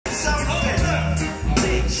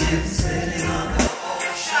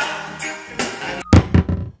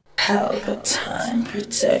Pelpa time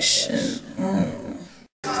protection.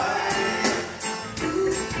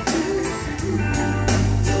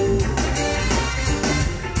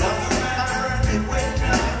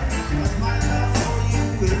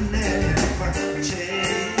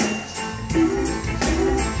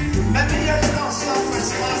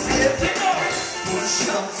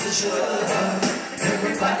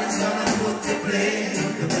 Everybody's gonna put the blame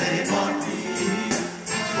on me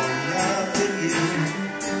for loving you,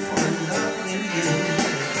 for loving you.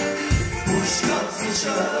 Push comes to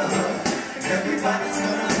shove, everybody's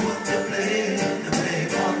gonna put the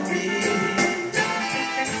blame on me.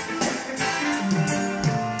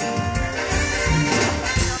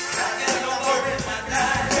 I get over in my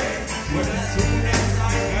diary, but as soon as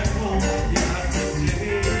I get home, you have to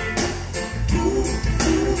play.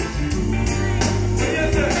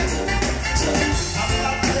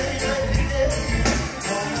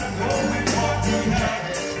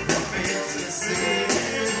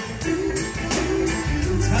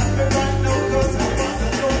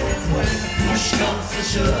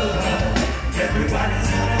 Everybody's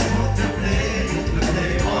gonna put the blame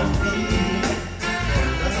on me for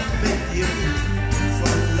loving you,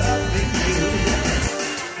 for loving you.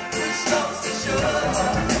 Push comes to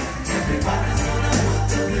shove, everybody's gonna put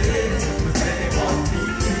the blame on me.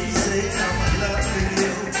 Say I'm loving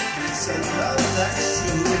you, it's a love that's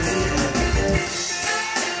true.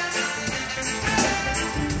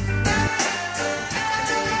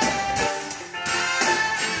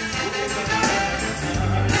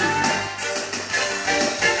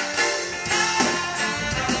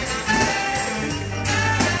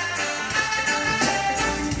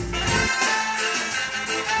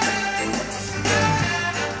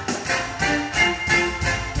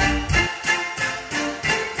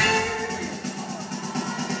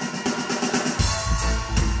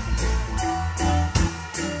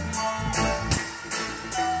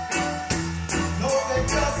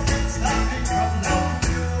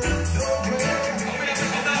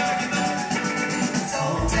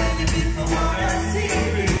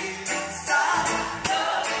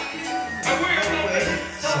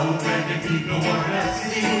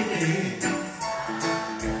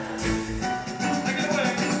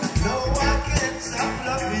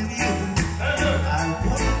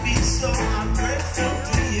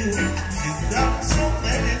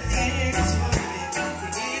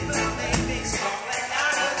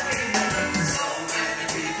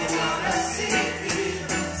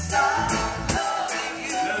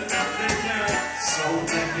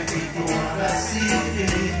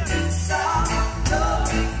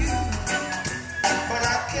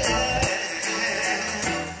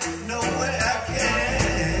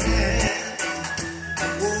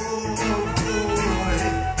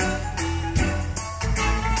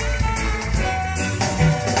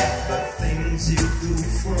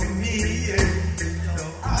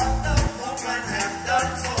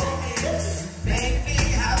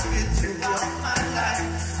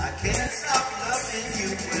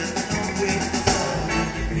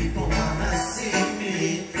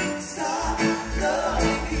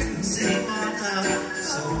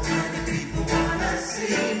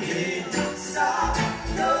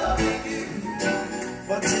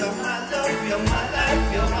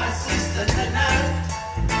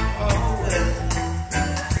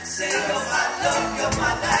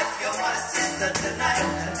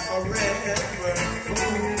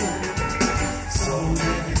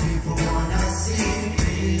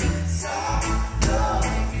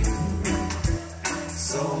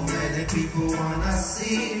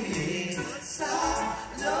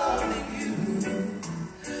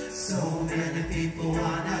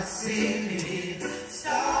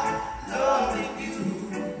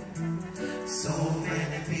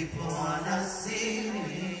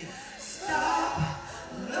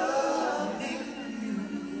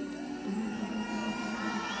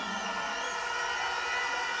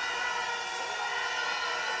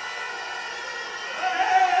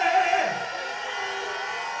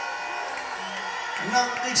 Now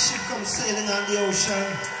big ship come sailing on the ocean,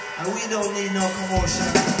 and we don't need no commotion.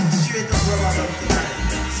 Straight up rubber duck tonight,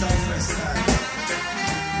 Southwest style.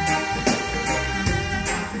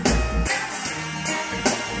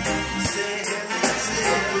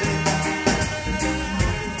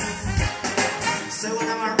 So when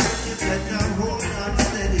I'm around you, better hold on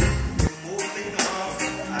steady. Moving off,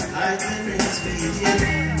 I like when it's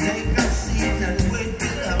speeding. Take a seat and wait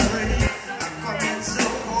till I'm ready. I'm coming so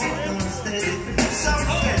hold on steady.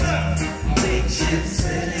 Big ship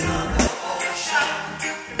sailing on the ocean,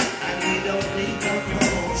 and we don't need no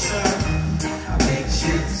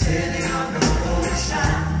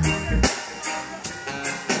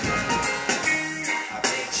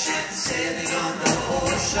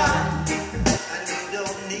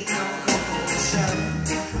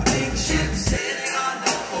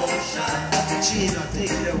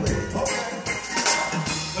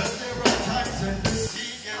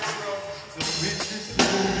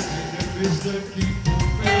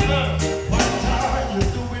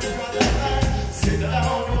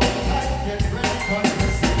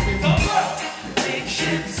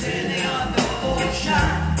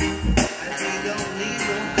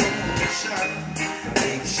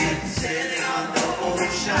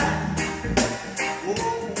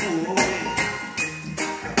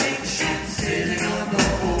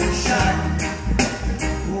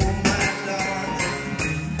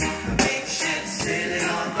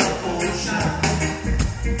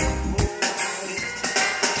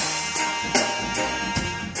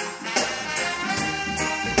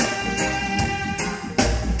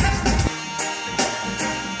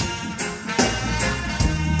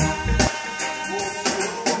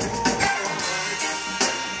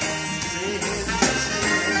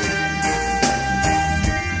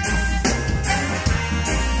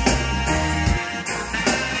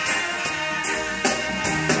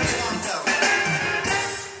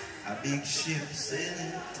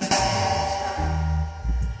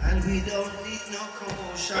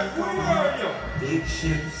ocean, come on. Big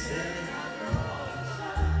ships.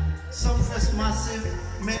 Some fresh massive,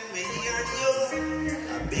 make me hear you.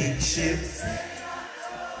 A big ship.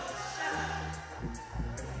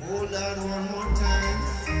 Hold on one more time.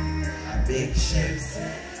 A big ship.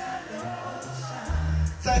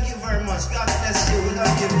 Thank you very much. God bless you. We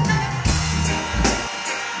love you.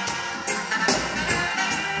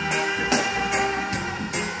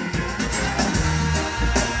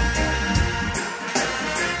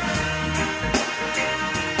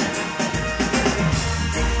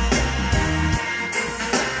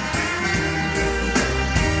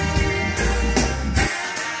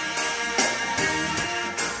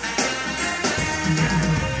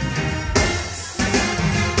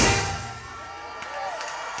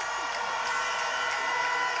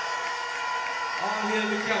 All hail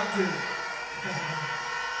the captain.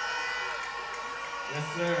 Yes,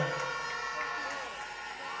 sir.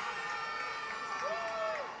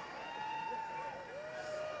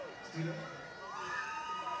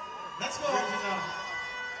 Let's go.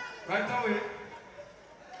 Right away.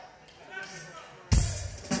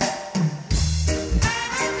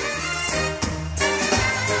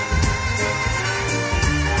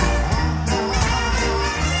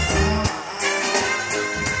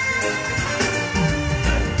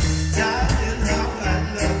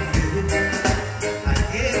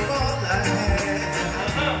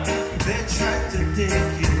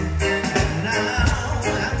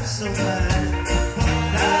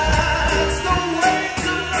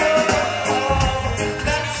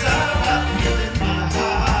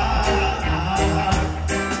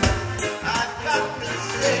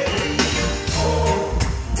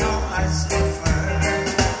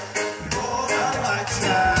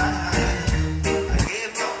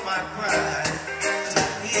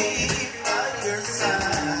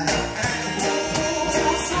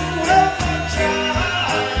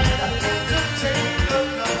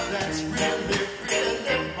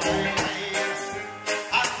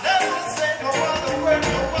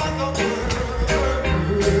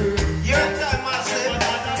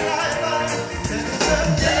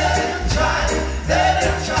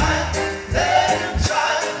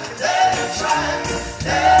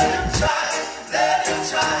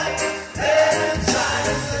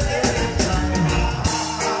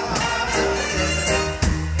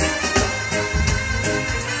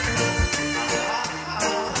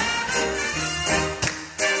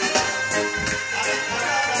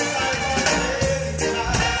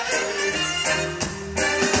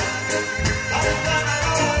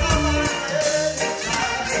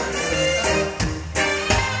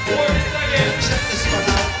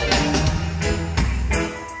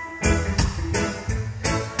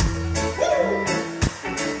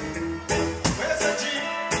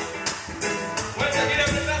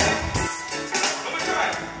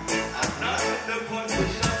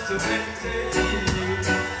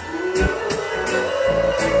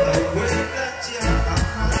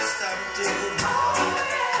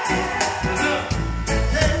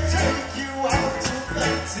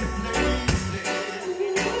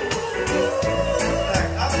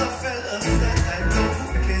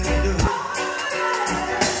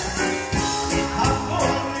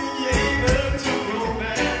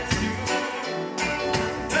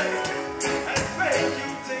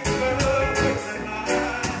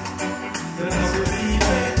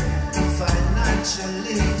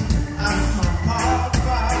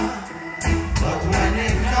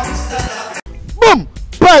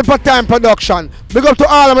 Pelpa Time Production. Big up to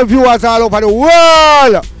all of my viewers all over the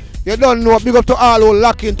world. You don't know. Big up to all who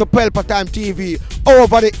lock into Pelpa Time TV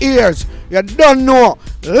over the years. You don't know.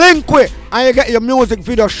 Link with and you get your music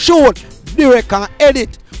video shoot, direct and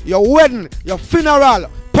edit. Your wedding, your funeral,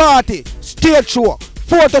 party, stage show,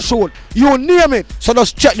 photo shoot, you name it. So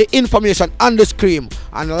just check the information on the screen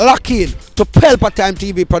and lock in to Pelpa Time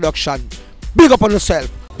TV Production. Big up on yourself.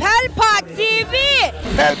 Pelpa TV!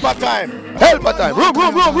 Pelpa Time! Pelpa Time! Room!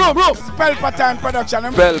 Pelpa Time Production.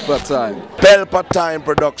 Pelpa Time. Pelpa Time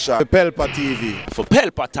Production. Pelpa TV. For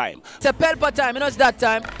Pelpa Time. It's a Pelpa Time, you know it's that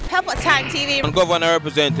time. Pelpa Time TV. I'm governor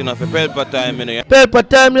representing of Pelpa Time, you know. Pelpa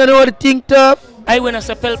Time, you know what the thing tough? I when I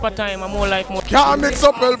say Pelpa Time, I'm more like more. Can't mix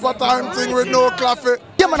up Pelpa Time thing with no coffee.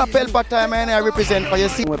 Yeah, man, a Pelpa Time, and I represent for you.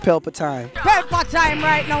 See, with Pelpa Time. Pelpa Time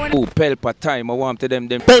right now. Oh, Pelpa Time, I want to them.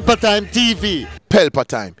 Pelpa Time TV. Pelpa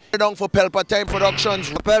Time. You're down for Pelpa Time Productions.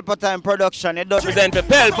 Pelpa Time Production. It does Represent for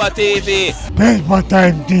Pelpa TV. Pelpa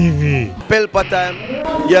Time TV. Pelpa Time.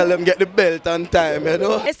 Yeah, let them get the belt on time, you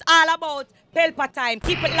know. It's all about Pelpa Time.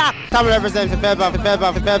 Keep it locked. Time represent for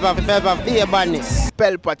Pelpa, be a badness.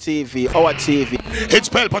 Pelpa TV, our TV. It's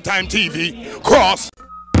Pelpa Time TV. Cross.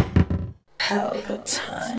 Pelpa time.